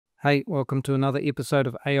Hey, welcome to another episode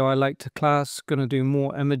of AI Late to Class. Going to do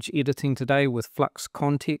more image editing today with Flux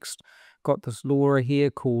Kontext. Got this Lora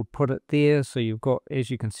here called Put It There. So you've got,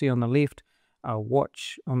 as you can see on the left, a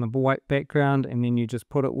watch on the white background, and then you just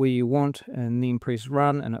put it where you want and then press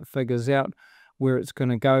run and it figures out where it's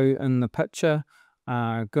going to go in the picture.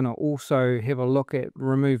 Going to also have a look at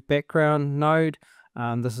remove background node.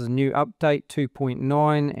 This is a new update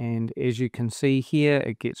 2.9, and as you can see here,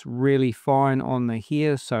 it gets really fine on the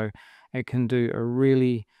hair, so it can do a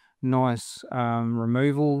really nice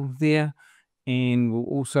removal there. And we'll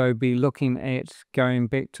also be looking at going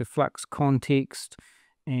back to Flux Kontext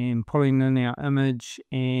and putting in our image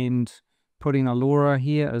and putting a Lora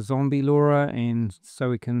here, a zombie Lora, and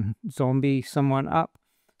so we can zombie someone up.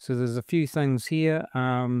 So there's a few things here,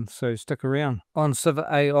 so stick around. On Civet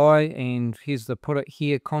AI, and here's the Put It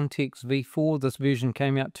Here Context V4. This version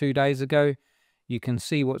came out 2 days ago. You can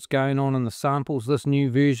see what's going on in the samples. This new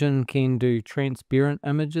version can do transparent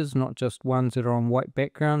images, not just ones that are on white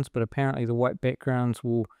backgrounds, but apparently the white backgrounds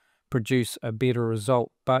will produce a better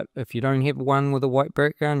result. But if you don't have one with a white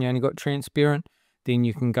background, you only got transparent, then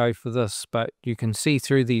you can go for this. But you can see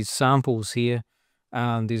through these samples here,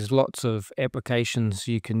 there's lots of applications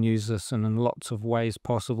you can use this in lots of ways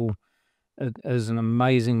possible. It is an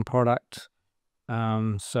amazing product,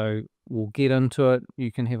 so we'll get into it. You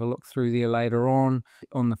can have a look through there later on.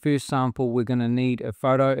 On the first sample, we're going to need a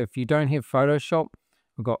photo. If you don't have Photoshop,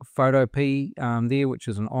 we've got Photopea there, which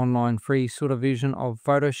is an online free sort of version of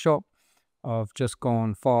Photoshop. I've just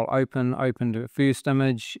gone File Open, opened the first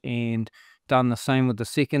image, and done the same with the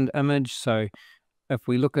second image. So if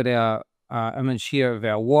we look at our image here of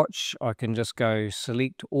our watch, I can just go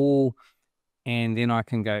select all, and then I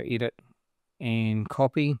can go edit and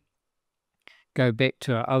copy, go back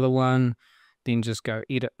to our other one, then just go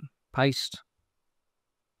edit, paste,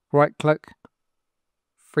 right click,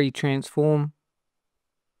 free transform,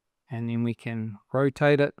 and then we can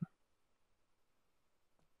rotate it,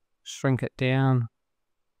 shrink it down.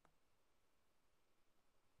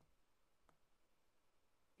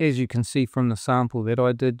 As you can see from the sample that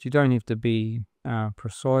I did, you don't have to be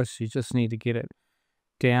precise. You just need to get it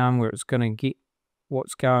down where it's going to get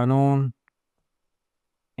what's going on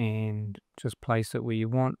and just place it where you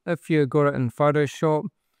want. If you've got it in Photoshop,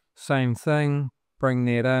 same thing, bring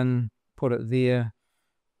that in, put it there,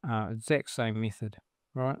 exact same method,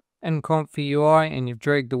 right? In ComfyUI, and you've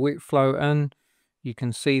dragged the workflow in, you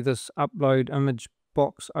can see this upload image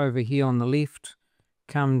box over here on the left.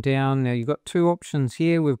 Come down. Now you've got two options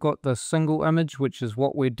here. We've got the single image, which is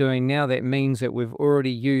what we're doing now. That means that we've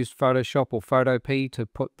already used Photoshop or Photopea to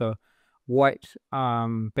put the white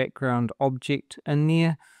background object in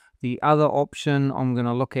there. The other option I'm going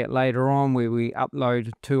to look at later on, where we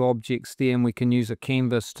upload two objects there and we can use a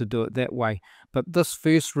canvas to do it that way. But this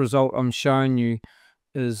first result I'm showing you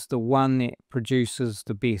is the one that produces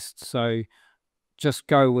the best, so just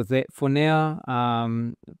go with that for now.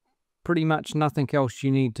 Pretty much nothing else you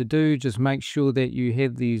need to do. Just make sure that you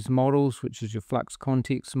have these models, which is your Flux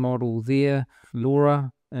Kontext model there,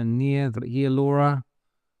 Lora in there, the here Lora,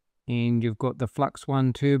 and you've got the Flux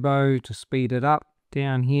 1 Turbo to speed it up.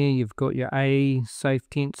 Down here you've got your AE Safe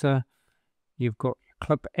Tensor, you've got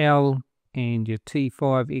Clip L and your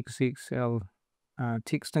T5XXL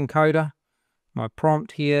text encoder. My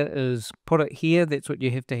prompt here is put it here. That's what you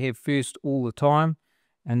have to have first all the time.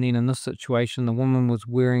 And then in this situation, the woman was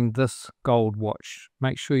wearing this gold watch.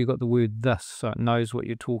 Make sure you got the word this so it knows what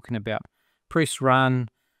you're talking about. Press run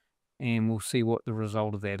and we'll see what the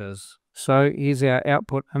result of that is. So here's our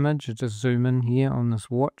output image. I just zoom in here on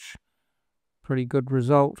this watch. Pretty good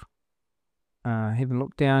result. Have a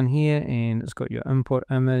look down here and it's got your input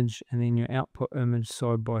image and then your output image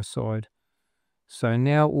side by side. So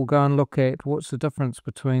now we'll go and look at what's the difference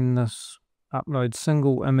between this upload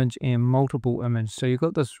single image and multiple image. So you've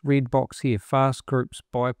got this red box here, fast groups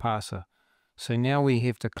bypasser. So now we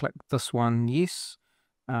have to click this one, yes,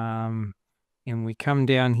 and we come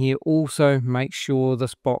down here. Also make sure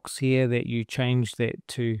this box here that you change that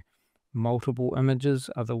to multiple images,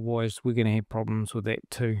 otherwise we're going to have problems with that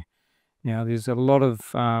too. Now there's a lot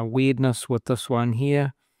of weirdness with this one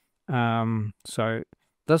here. So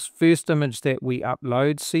this first image that we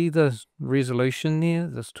upload, see the resolution there,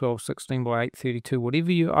 this 1216 by 832,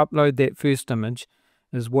 whatever you upload that first image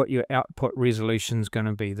is what your output resolution is going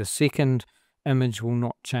to be. The second image will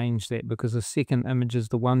not change that because the second image is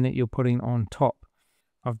the one that you're putting on top.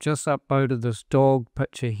 I've just uploaded this dog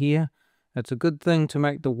picture here. It's a good thing to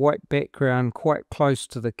make the white background quite close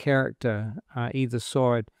to the character either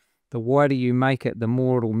side. The wider you make it, the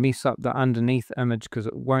more it'll mess up the underneath image because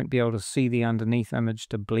it won't be able to see the underneath image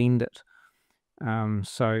to blend it.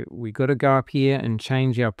 So we got to go up here and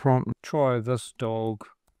change our prompt. Try this dog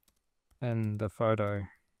in the photo.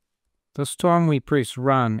 This time we press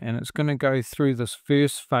run, and it's going to go through this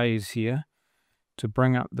first phase here to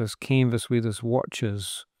bring up this canvas where this watch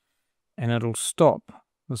is, and it'll stop.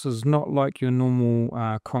 This is not like your normal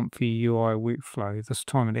ComfyUI workflow. This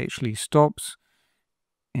time it actually stops,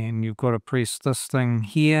 and you've got to press this thing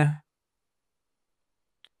here.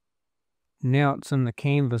 Now it's in the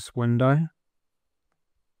canvas window.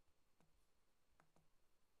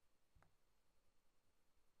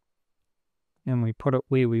 And we put it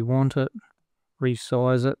where we want it,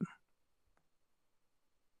 resize it.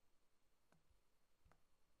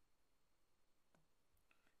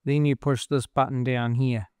 Then you push this button down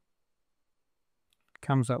here.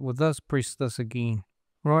 Comes up with this, press this again.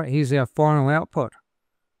 Right, here's our final output.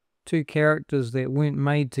 Two characters that weren't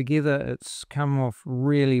made together. It's come off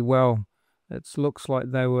really well. It looks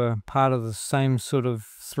like they were part of the same sort of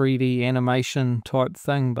 3D animation type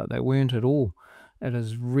thing, but they weren't at all. It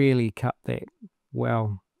has really cut that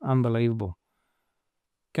well. Unbelievable.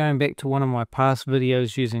 Going back to one of my past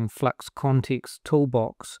videos using Flux Kontext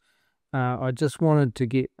Toolbox, I just wanted to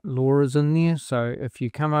get Loras in there. So if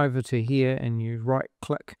you come over to here and you right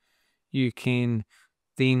click, you can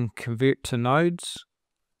then convert to nodes,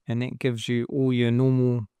 and that gives you all your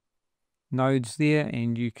normal nodes there,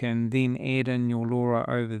 and you can then add in your Lora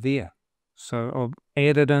over there. So I've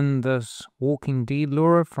added in this Walking Dead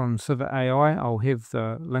Lora from Civet AI. I'll have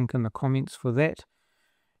the link in the comments for that,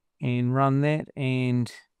 and run that,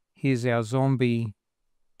 and here's our zombie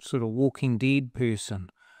sort of Walking Dead person.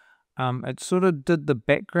 It sort of did the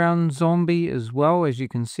background zombie as well. As you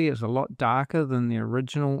can see, it's a lot darker than the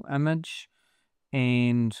original image,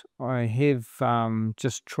 and I have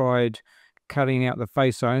just tried cutting out the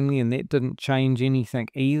face only, and that didn't change anything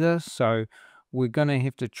either. So we're going to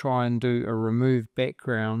have to try and do a remove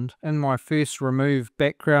background. In my first remove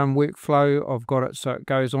background workflow, I've got it so it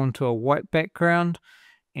goes onto a white background,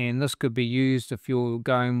 and this could be used if you're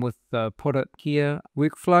going with the put it here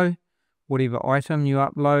workflow. Whatever item you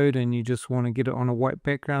upload and you just want to get it on a white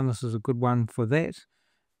background, this is a good one for that.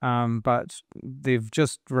 But they've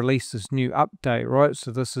just released this new update, right?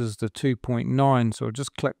 So this is the 2.9. So I'll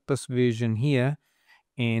just click this version here,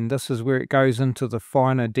 and this is where it goes into the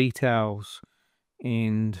finer details.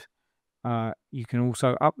 And you can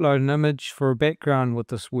also upload an image for a background with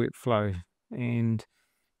this workflow. And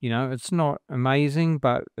you know, it's not amazing,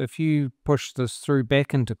 but if you push this through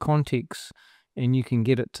back into context, and you can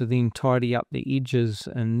get it to then tidy up the edges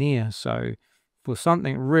in there. So for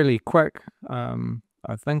something really quick,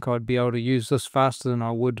 I think I'd be able to use this faster than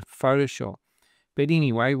I would Photoshop. But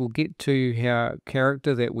anyway, we'll get to our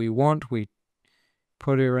character that we want. We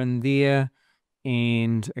put her in there,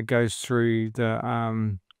 and it goes through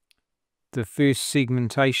the first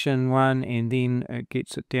segmentation one, and then it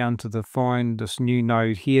gets it down to the find this new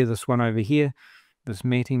node here, this one over here, this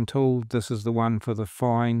matting tool. This is the one for the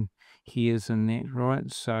fine hairs and that,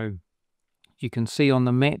 right? So you can see on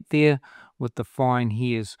the mat there with the fine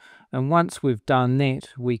hairs. And once we've done that,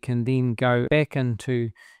 we can then go back into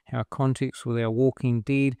our context with our Walking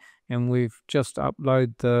Dead, and we've just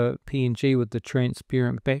upload the PNG with the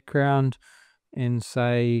transparent background and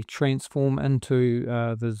say transform into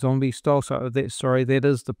the zombie style. So that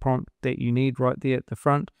is the prompt that you need right there at the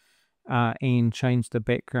front, and change the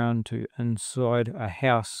background to inside a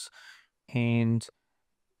house. And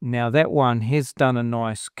now that one has done a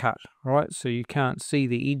nice cut, right? So you can't see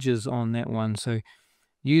the edges on that one. So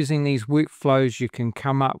using these workflows, you can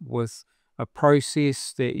come up with a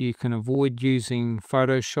process that you can avoid using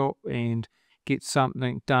Photoshop and get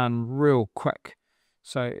something done real quick.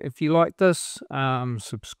 So if you like this,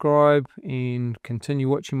 subscribe and continue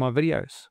watching my videos.